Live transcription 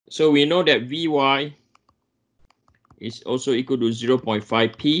So we know that Vy is also equal to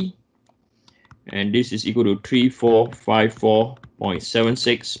 0.5 P, and this is equal to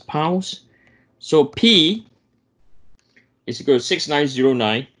 3454.76 pounds. So P is equal to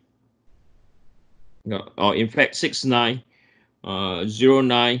 6909, or in fact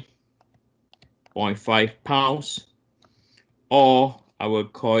 6909.5 pounds, or I will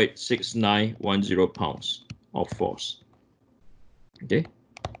call it 6910 pounds of force. Okay.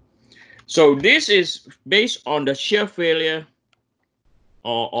 So this is based on the shear failure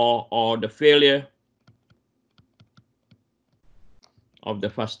or the failure of the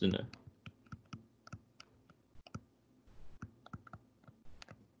fastener.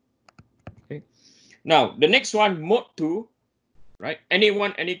 Okay. Now the next one, mode 2, right?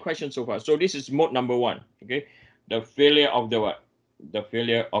 Anyone, any questions so far? So this is mode number 1. Okay, the failure of the what? The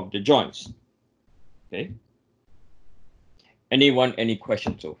failure of the joints. Okay. Anyone, any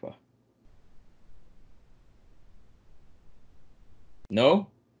questions so far? No?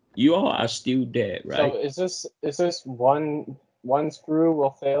 You all are still there, right? So is this one screw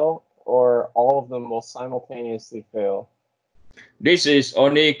will fail, or all of them will simultaneously fail? This is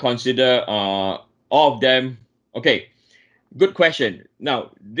only consider all of them. Okay, good question.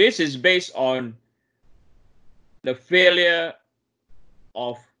 Now, this is based on the failure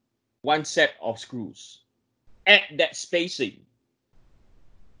of one set of screws at that spacing.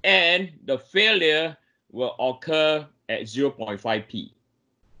 And the failure will occur at 0.5 P.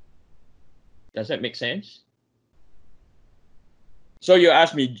 Does that make sense? So you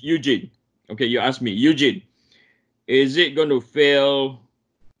ask me, Eugene. Okay, you ask me, Eugene, is it going to fail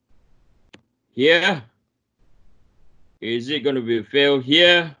here? Is it going to be fail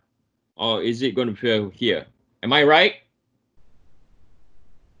here? Or is it going to fail here? Am I right?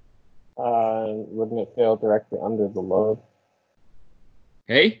 Wouldn't it fail directly under the load?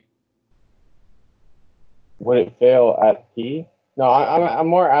 Okay. Would it fail at P? No, I'm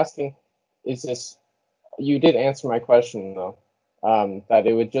more asking, is this, you did answer my question though, that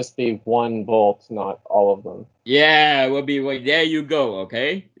it would just be one bolt, not all of them. Yeah, it will be, well, there you go,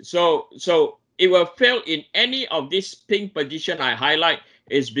 okay? So it will fail in any of this pink position I highlight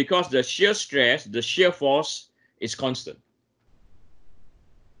is because the shear stress, the shear force is constant.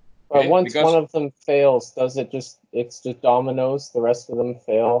 But Okay? once because, one of them fails, does it just, it's just dominoes, the rest of them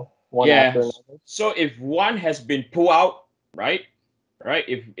fail one after another? So if one has been pulled out, right?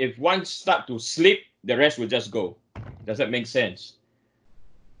 If one start to slip, the rest will just go. Does that make sense?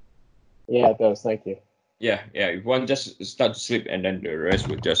 Yeah, it does. Thank you. Yeah. If one just start to slip, and then the rest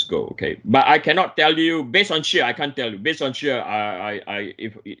will just go. Okay, but I cannot tell you based on shear. I can't tell you based on shear.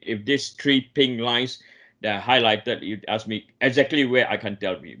 If these 3 pink lines that are highlighted, you ask me exactly where, I can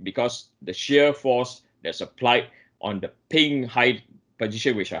tell you, because the shear force that's applied on the pink high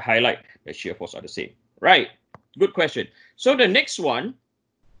position which I highlight, the shear force are the same. Right? Good question. So the next one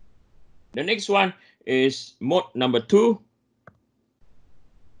is mode number 2.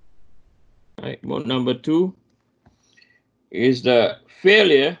 Right, mode number 2 is the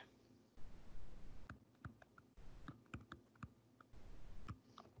failure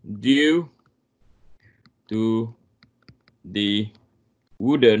due to the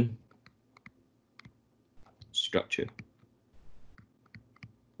wooden structure.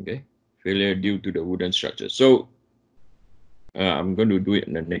 Okay, failure due to the wooden structure. So I'm going to do it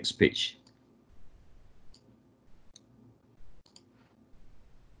on the next page.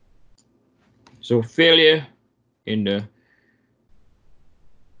 So failure in the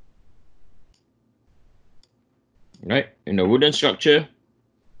wooden structure.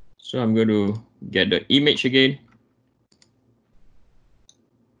 So I'm going to get the image again.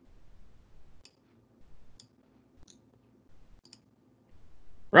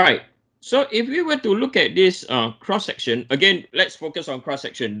 Right. So if we were to look at this cross section again, let's focus on cross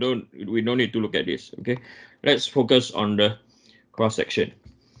section. We don't need to look at this. Okay, let's focus on the cross section.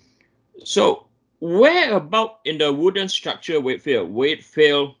 So where about in the wooden structure will it fail? Will it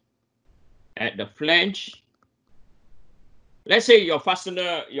fail at the flange? Let's say your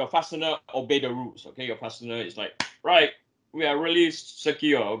fastener obey the rules. Okay, your fastener is like, right, we are really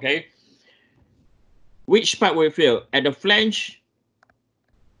secure. Okay, which part will it fail? At the flange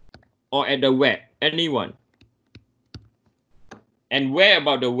or at the web? Anyone? And where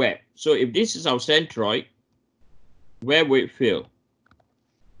about the web? So if this is our centroid, where will it fail?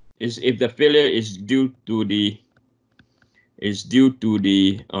 Is if the failure is due to the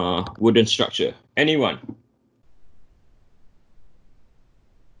wooden structure. Anyone?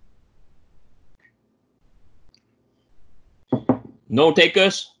 No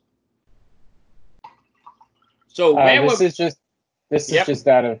takers? So where this is just this Yep. is just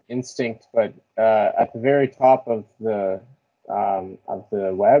out of instinct, but at the very top of the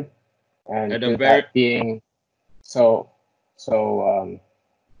web, and At the with very that being so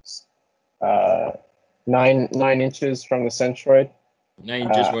 9 inches from the centroid 9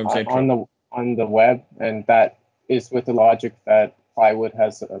 inches from central. on the web, and that is with the logic that plywood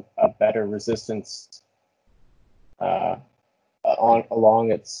has a better resistance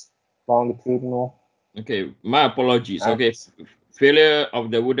along its longitudinal. Okay, my apologies. Okay, failure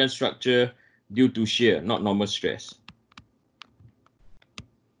of the wooden structure due to shear, not normal stress.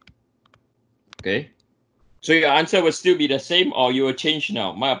 Okay, so your answer will still be the same, or you will change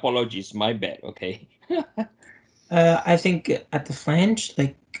now. My apologies, my bad. Okay. I think at the flange,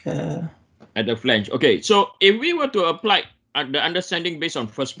 like. At the flange. Okay, so if we were to apply the understanding based on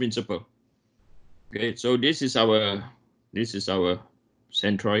first principle. Okay, so this is our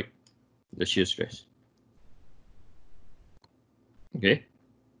centroid, the shear stress. Okay.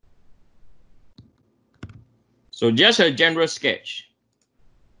 So just a general sketch.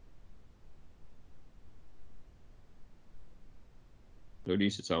 So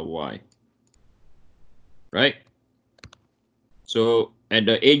this is our Y. Right? So at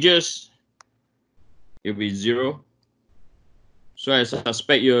the edges, it will be 0. So I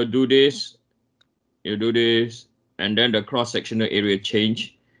suspect you'll do this, and then the cross-sectional area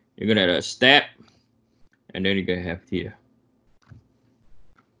change. You're gonna have a step, and then you're gonna have here.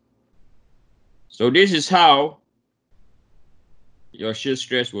 So this is how your shear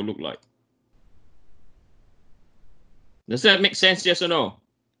stress will look like. Does that make sense, yes or no?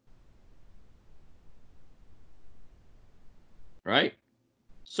 Right?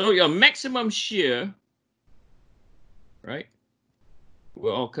 So your maximum shear, right,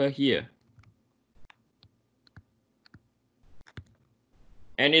 will occur here.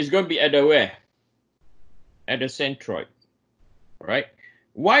 And it's going to be at the where? At the centroid, right?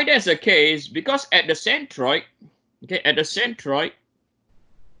 Why that's the case? Because at the centroid, okay, at the centroid,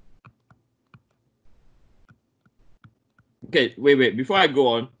 okay, wait, before I go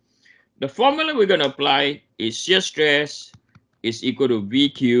on, the formula we're going to apply is shear stress is equal to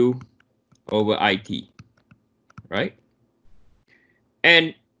VQ over IT, right?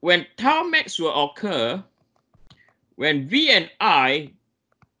 And when tau max will occur, when V and I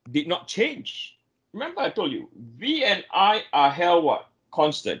did not change. Remember I told you, V and I are held what?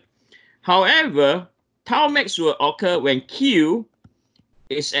 Constant. However, tau max will occur when Q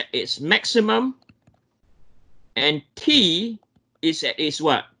is at its maximum and T is at its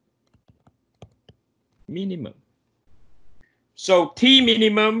what? Minimum. So T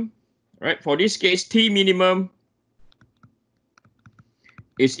minimum, right? For this case, T minimum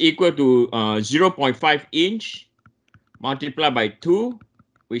is equal to 0.5 inch multiplied by 2,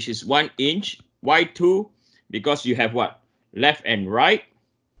 which is 1 inch. Why 2? Because you have what? Left and right.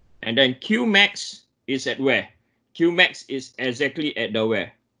 And then Q max is at where? Q max is exactly at the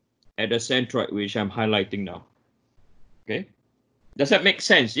where? At the centroid, which I'm highlighting now. Okay. Does that make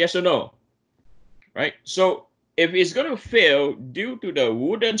sense? Yes or no? Right. So if it's going to fail due to the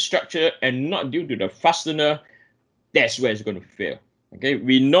wooden structure and not due to the fastener, that's where it's going to fail. Okay.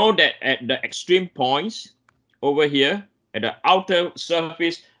 We know that at the extreme points over here, at the outer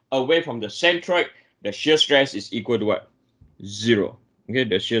surface away from the centroid, the shear stress is equal to what? 0. Okay,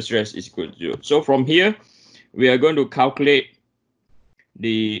 the shear stress is equal to 0. So from here, we are going to calculate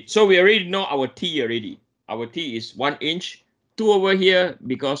the, so we already know our T already. Our T is 1 inch, 2 over here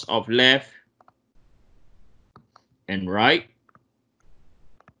because of left and right.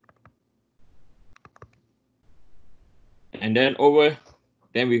 And then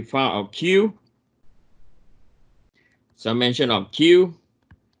then we found our Q. Summation of Q.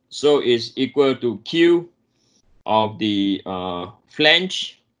 So it's equal to Q of the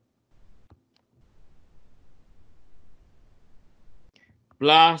flange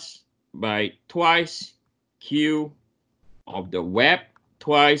plus by twice Q of the web,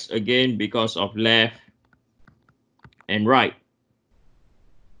 twice again because of left and right.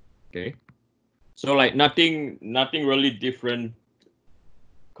 Okay, so like nothing really different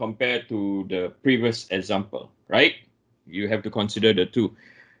compared to the previous example, right? You have to consider the two.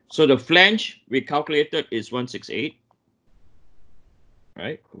 So the flange we calculated is 168,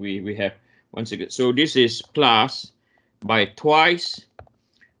 right? We have 168. So this is plus by twice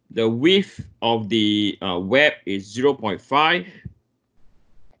the width of the web is 0.5.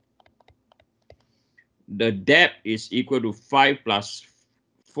 The depth is equal to 5 plus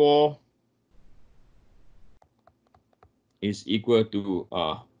 4 is equal to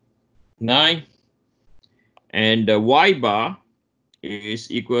 9. And the Y bar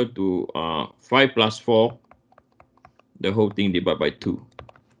is equal to 5 plus 4, the whole thing divided by 2.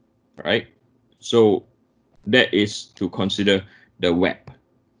 Right? So that is to consider the web.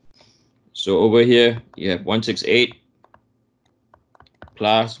 So over here, you have 168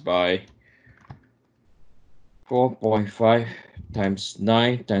 plus by 4.5 times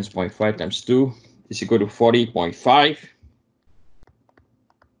 9 times 0.5 times 2 is equal to 40.5.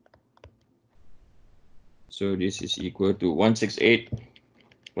 So this is equal to 168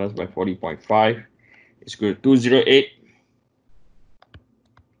 plus by 40.5 is equal to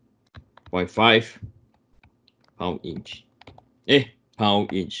 208.5 pound inch.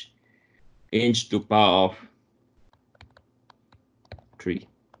 Pound inch. Inch to power of 3.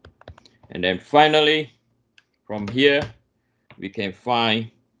 And then finally, from here, we can find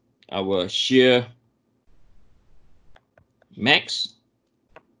our shear max.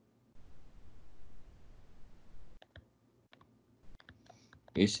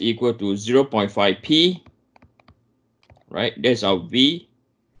 Is equal to 0.5 P, right? That's our V.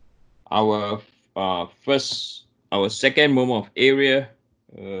 Our second moment of area.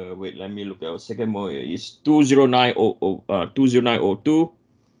 Wait, let me look at our second moment. Is 20902.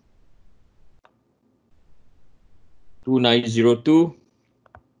 2902.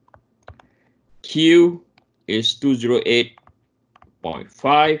 Q is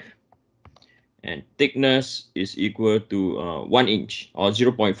 208.5. And thickness is equal to 1 inch, or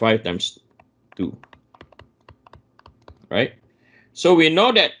 0.5 times 2. Right? So we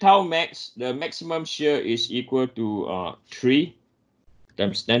know that tau max, the maximum shear, is equal to 3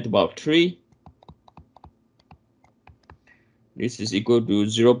 times 10 to the power 3. This is equal to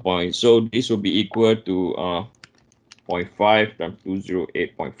 0. So this will be equal to 0.5 times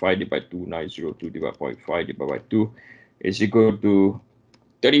 208.5 divided by 2902 divided by 0.5 divided by 2 is equal to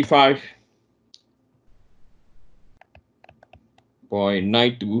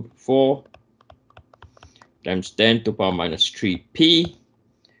 35.924 times 10 to the power minus 3 P.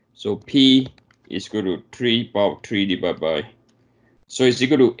 So P is equal to 3 power 3 divided by, so it's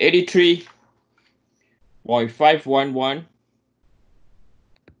equal to 83.511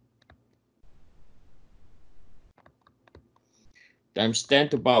 times 10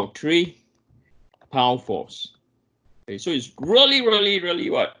 to the power 3 pound force. Okay, so it's really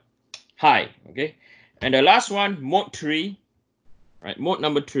what? High. Okay. And the last one, mode 3, right? Mode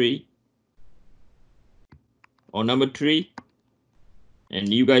number 3. Or number 3,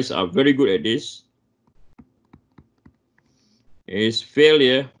 and you guys are very good at this, is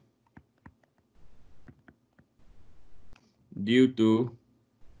failure due to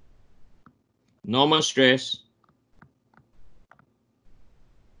normal stress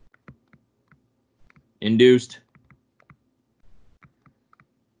induced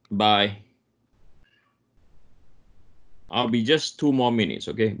by, I'll be just 2 more minutes,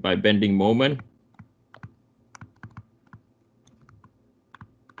 okay, by bending moment.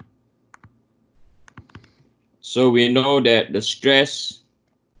 So we know that the stress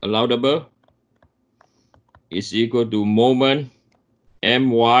allowable is equal to moment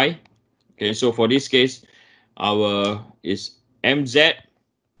my. Okay, so for this case, our is mz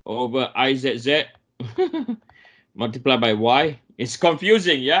over izz multiplied by y. It's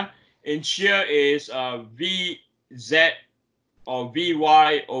confusing, yeah? In shear is vz or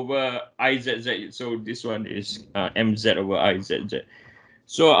vy over izz. So this one is mz over izz.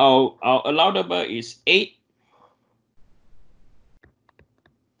 So our allowable is 8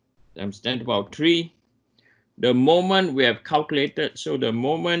 times 10 to the power 3. The moment we have calculated, so the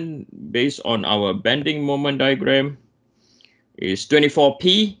moment based on our bending moment diagram is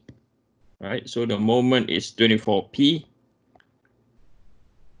 24p, right? So the moment is 24p.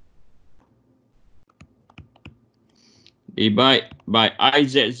 Divide by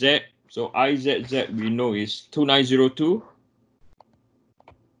izz. So izz we know is 2902.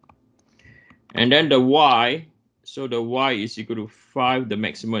 And then the y, so the y is equal to 5. The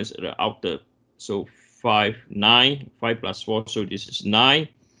maximum is the outer. So 5 plus 4. So this is 9.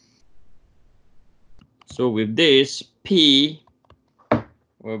 So with this, P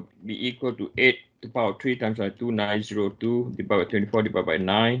will be equal to 8 to the power 3 times by 2902 divided by 24 divided by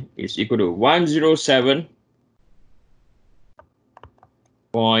 9 is equal to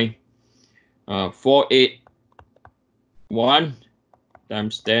 107.481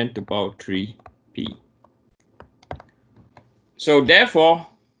 times 10 to the power 3 P. So therefore,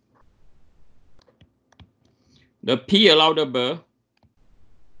 the P allowable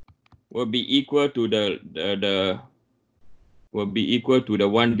will be equal to the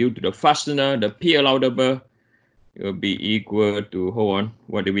one due to the fastener. The P allowable will be equal to, hold on,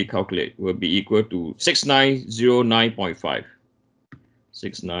 what did we calculate? Will be equal to 6909.5.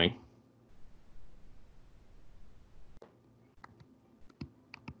 69.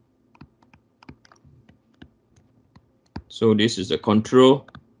 So this is the control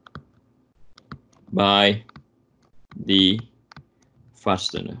by the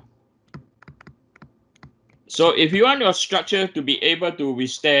fastener. So if you want your structure to be able to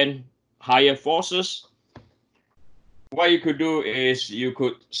withstand higher forces, what you could do is you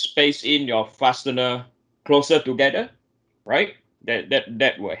could space in your fastener closer together, right?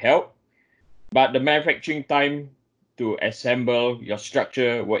 That will help. But the manufacturing time to assemble your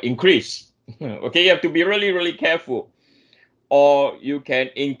structure will increase. Okay, you have to be really, really careful. Or you can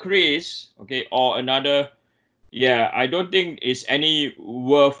increase, okay, or another, yeah, I don't think it's any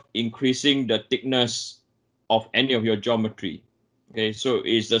worth increasing the thickness of any of your geometry. Okay, so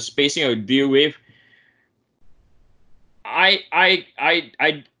it's the spacing I deal with. I'm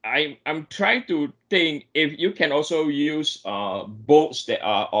trying to think if you can also use bolts that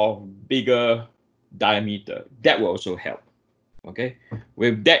are of bigger diameter. That will also help. Okay.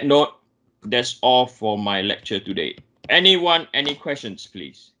 With that note, that's all for my lecture today. Anyone, any questions,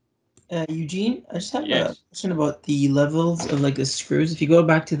 please? Eugene, I just have a Yes. question about the levels of like the screws. If you go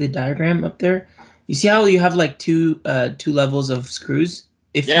back to the diagram up there, you see how you have like two levels of screws?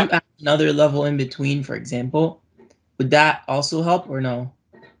 If Yeah. you add another level in between, for example, would that also help or no?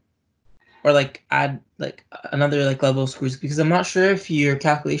 Or like add like another like level of screws? Because I'm not sure if your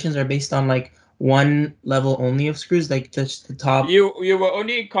calculations are based on like one level only of screws, like just the top. You will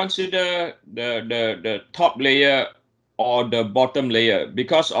only consider the top layer or the bottom layer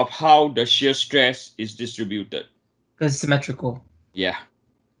because of how the shear stress is distributed. Because it's symmetrical. Yeah.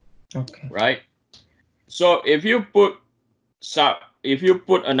 Okay. Right. So if you put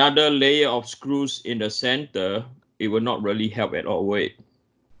another layer of screws in the center, it will not really help at all. Wait,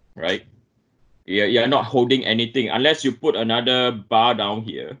 right? You're not holding anything unless you put another bar down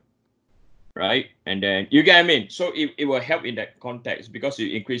here, right? And then you get what I mean. So it will help in that context because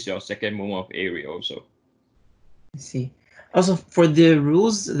you increase your second moment of area also. I see. Also, for the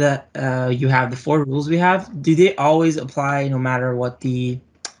rules that you have, the 4 rules we have, do they always apply no matter what the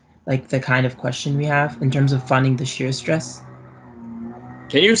kind of question we have in terms of finding the shear stress?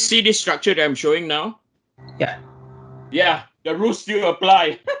 Can you see this structure that I'm showing now? Yeah. Yeah, the rules still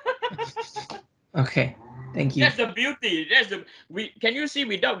apply. Okay. Thank you. That's the beauty. Can you see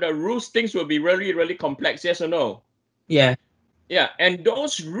without the rules things will be really, really complex, yes or no? Yeah. Yeah, and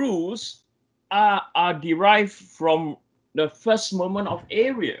those rules are derived from the first moment of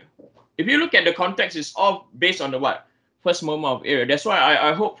area. If you look at the context, it's all based on the what? First moment of area. That's why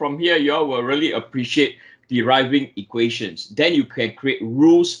I hope from here you all will really appreciate deriving equations. Then you can create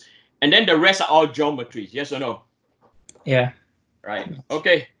rules, and then the rest are all geometries. Yes or no? Yeah. Right.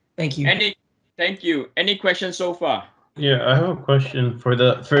 Okay. Thank you. Thank you. Any questions so far? Yeah, I have a question for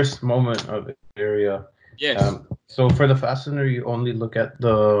the first moment of area. Yes. So for the fastener, you only look at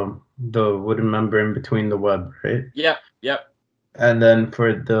the wooden membrane between the web, right? Yep. Yep. And then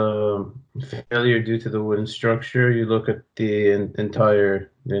for the failure due to the wooden structure, you look at the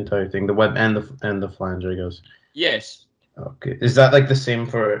entire thing, the web and the flange, I guess. Yes. Okay. Is that like the same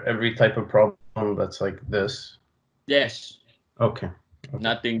for every type of problem that's like this? Yes. Okay.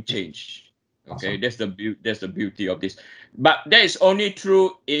 Nothing changed. Okay, Awesome. that's the beauty of this. But that is only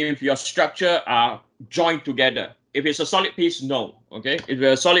true if your structure are joined together. If it's a solid piece, no. Okay, if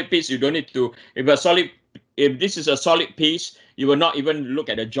it's a solid piece, you don't need to. If this is a solid piece, you will not even look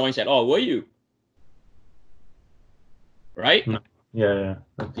at the joints at all, will you? Right? No. Yeah.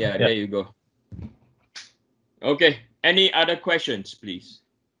 Yeah. There you go. Okay. Any other questions, please?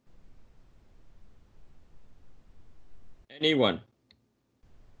 Anyone?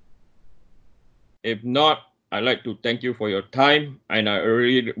 If not, I'd like to thank you for your time, and I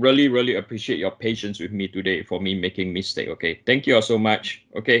really, really, really appreciate your patience with me today for me making mistake. Okay, thank you all so much.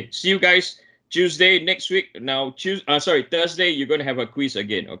 Okay, see you guys Tuesday next week. Now, Thursday, you're gonna have a quiz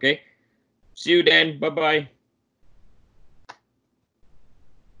again. Okay, see you then. Bye bye.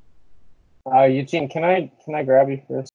 Eugene, can I grab you first?